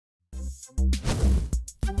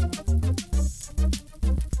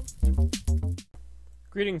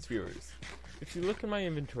Greetings, viewers. If you look in my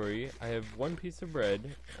inventory, I have one piece of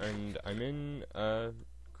bread, and I'm in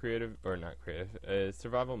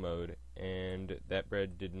survival mode, and that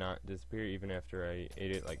bread did not disappear even after I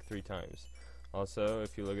ate it like 3 times. Also,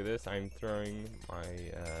 if you look at this, I'm throwing my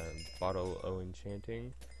bottle O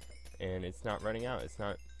enchanting, and it's not running out. It's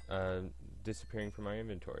not disappearing from my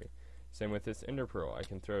inventory. Same with this ender pearl. I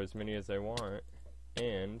can throw as many as I want,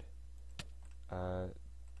 and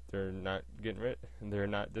they're not getting rid. They're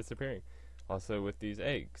not disappearing. Also with these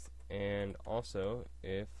eggs, and also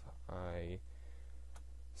if I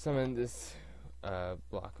summon this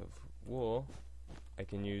block of wool, I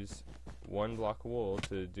can use 1 block of wool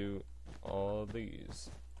to do all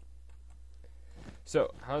these.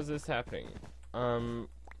 So how's this happening?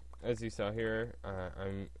 As you saw here,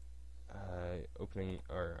 I'm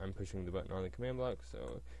I'm pushing the button on the command block.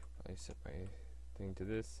 So if I set my thing to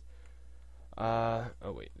this.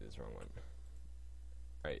 Oh wait, this is the wrong one.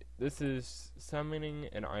 Alright, this is summoning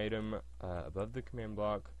an item above the command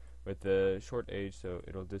block with the short age, so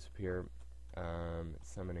it'll disappear.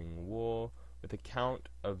 Summoning wool with a count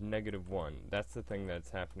of -1. That's the thing that's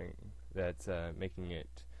happening. That's making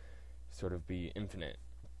it sort of be infinite,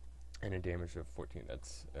 and a damage of 14.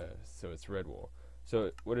 That's so it's red wool.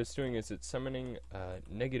 So what it's doing is it's summoning an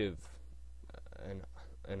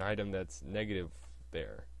item that's negative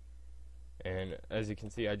there. And as you can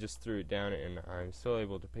see, I just threw it down and I'm still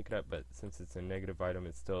able to pick it up, but since it's a negative item,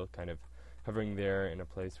 it's still kind of hovering there in a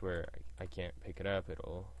place where I can't pick it up.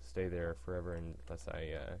 It'll stay there forever unless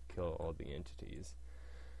I kill all the entities.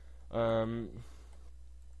 And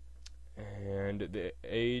the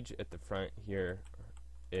age at the front here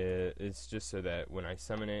is just so that when I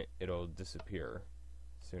summon it, it'll disappear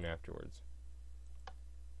soon afterwards.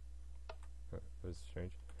 That was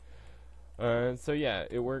strange. So yeah,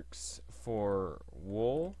 it works for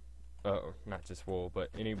wool, not just wool, but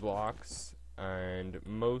any blocks and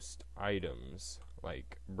most items,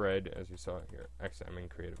 like bread, as you saw here. Actually, I'm in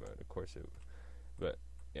creative mode, of course but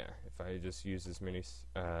yeah, if I just use as many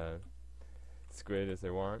squid as I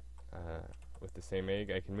want, with the same egg,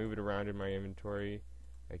 I can move it around in my inventory.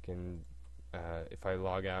 I can, if I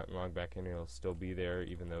log out and log back in, it'll still be there,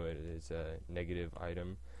 even though it is a negative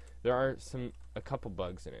item. There are a couple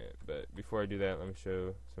bugs in it, but before I do that, let me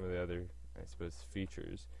show some of the other, I suppose,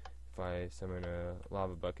 features. If I summon a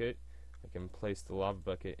lava bucket, I can place the lava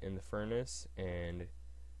bucket in the furnace, and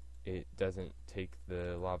it doesn't take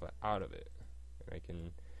the lava out of it.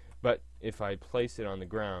 And but if I place it on the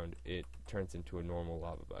ground, it turns into a normal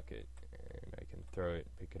lava bucket, and I can throw it,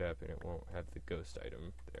 pick it up, and it won't have the ghost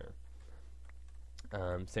item there.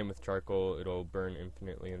 Same with charcoal; it'll burn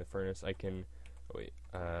infinitely in the furnace. I can. Oh wait,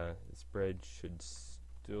 this bread should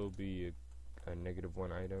still be a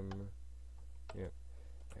 -1 item. Yep.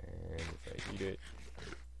 And if I eat it,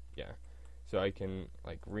 yeah. So I can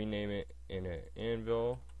like rename it in an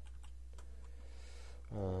anvil.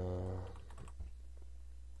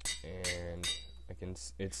 And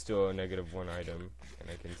it's still a -1 item, and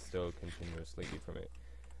I can still continuously eat from it.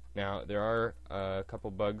 Now there are a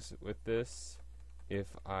couple bugs with this.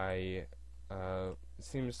 If I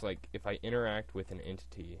seems like if I interact with an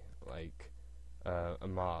entity, like a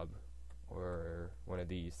mob or one of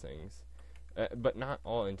these things, but not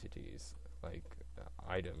all entities, like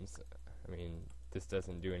items. I mean, this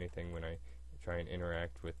doesn't do anything when I try and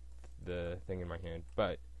interact with the thing in my hand.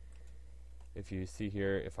 But if you see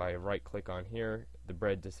here, if I right click on here, the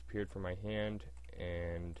bread disappeared from my hand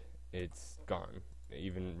and it's gone.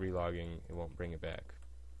 Even relogging, it won't bring it back.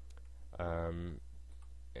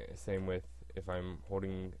 Same with if I'm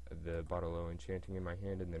holding the bottle O enchanting in my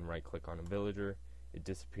hand and then right click on a villager, it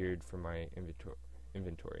disappeared from my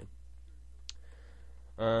inventory.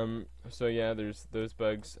 So yeah, there's those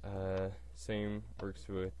bugs. Same works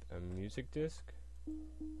with a music disc.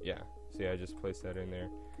 Yeah, see, I just placed that in there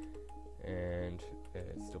and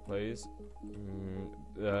it still plays.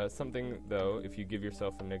 Something though, if you give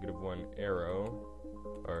yourself a -1 arrow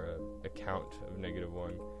or a count of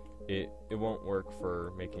 -1, it won't work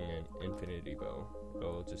for making an infinity bow.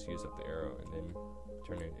 It'll just use up the arrow and then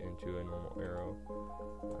turn it into a normal arrow.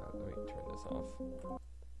 Let me turn this off.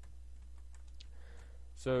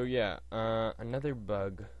 So yeah, another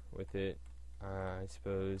bug with it, I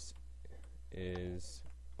suppose, is,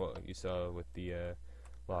 well, you saw with the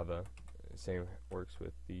lava. Same works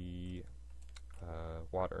with the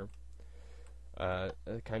water. A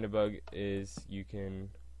kind of bug is you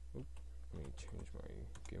can. Let me change my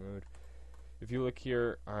game mode. If you look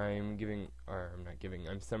here, I'm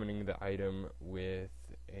summoning the item with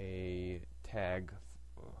a tag,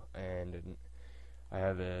 and I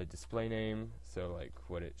have a display name, so like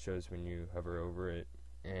what it shows when you hover over it,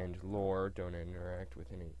 and lore don't interact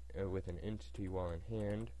with any with an entity while in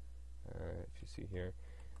hand. If you see here,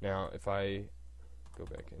 now if I go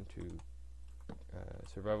back into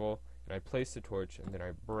survival and I place the torch and then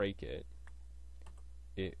I break it,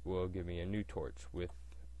 it will give me a new torch with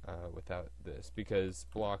without this, because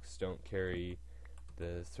blocks don't carry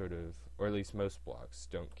the sort of, or at least most blocks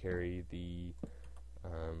don't carry the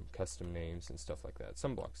custom names and stuff like that.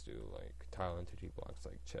 Some blocks do, like tile entity blocks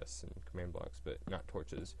like chests and command blocks, but not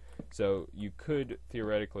torches. So you could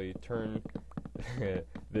theoretically turn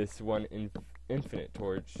this one infinite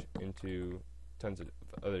torch into tons of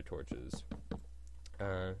other torches.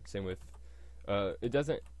 Same with it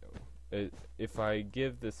doesn't if I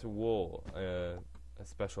give this wool a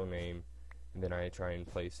special name and then I try and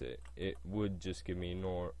place it, it would just give me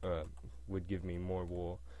more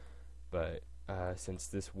wool. But since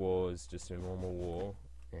this wool is just a normal wool,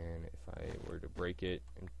 and if I were to break it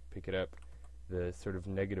and pick it up, the sort of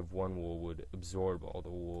 -1 wool would absorb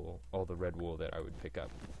all the red wool that I would pick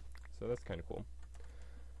up. So that's kind of cool.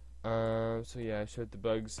 So yeah, I showed the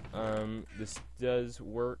bugs. This does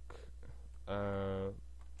work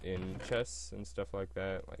in chests and stuff like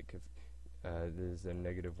that. Like if there's a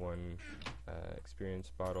 -1 experience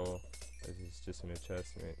bottle, this is just in a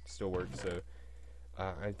chest and it still works. So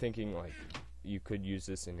I'm thinking like you could use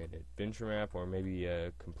this in an adventure map, or maybe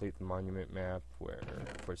a complete the monument map, where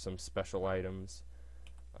for some special items,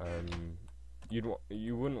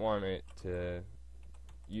 you wouldn't want it to.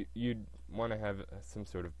 You'd want to have some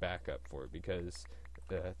sort of backup for it, because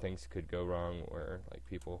things could go wrong, where like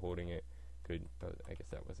people holding it could. I guess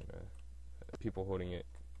that wasn't a people holding it.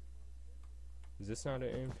 Is this not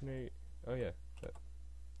an infinite? Oh yeah.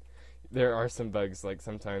 There are some bugs, like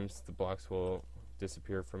sometimes the blocks will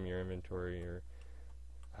disappear from your inventory or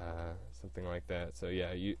something like that. So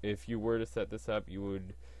yeah, if you were to set this up, you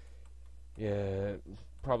would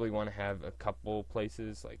probably want to have a couple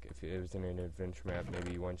places. Like if it was in an adventure map,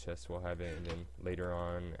 maybe one chest will have it, and then later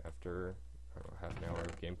on, after I don't know, half an hour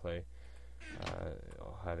of gameplay,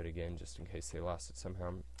 I'll have it again just in case they lost it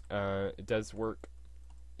somehow. It does work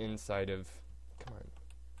inside of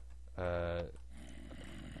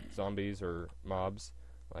zombies or mobs.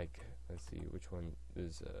 Like, let's see, which one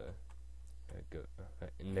is a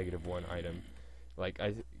 -1 item. Like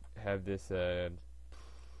I have this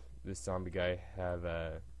this zombie guy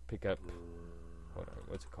have pick up, hold on,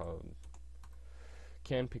 what's it called?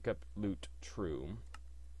 Can pick up loot true,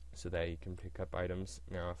 so that he can pick up items.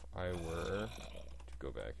 Now if I were to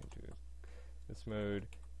go back into this mode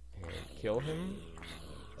and kill him,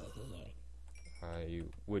 I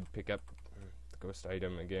would pick up the ghost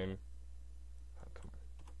item again. Oh, come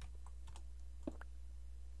on.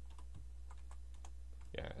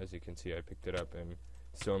 Yeah, as you can see, I picked it up and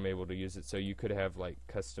still I'm able to use it. So you could have like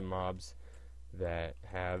custom mobs that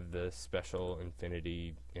have the special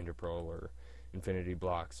infinity enderpearl or infinity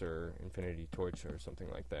blocks or infinity torch or something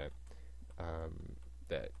like that,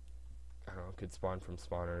 that I don't know, could spawn from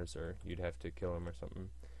spawners, or you'd have to kill them or something.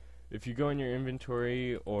 If you go in your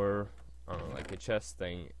inventory, or I don't know, like a chest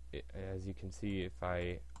thing, as you can see, if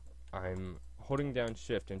I'm holding down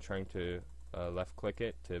shift and trying to left click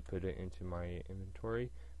it to put it into my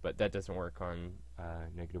inventory, but that doesn't work on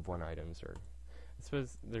 -1 items, or I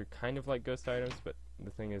suppose they're kind of like ghost items, but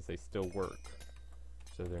the thing is they still work,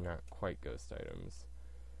 so they're not quite ghost items.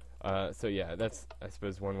 So yeah, that's, I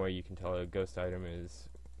suppose, one way you can tell a ghost item is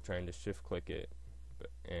trying to shift click it,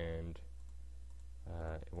 and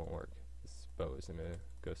it won't work. This bow isn't a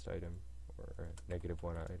ghost item or a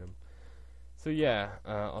 -1 item. So yeah,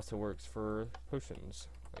 also works for potions.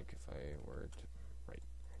 Like if I were to, right,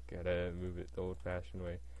 gotta move it the old-fashioned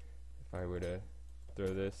way. If I were to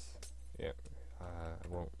throw this, yeah, I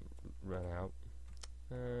won't run out.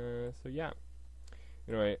 So yeah.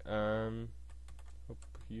 Anyway, hope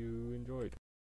you enjoyed.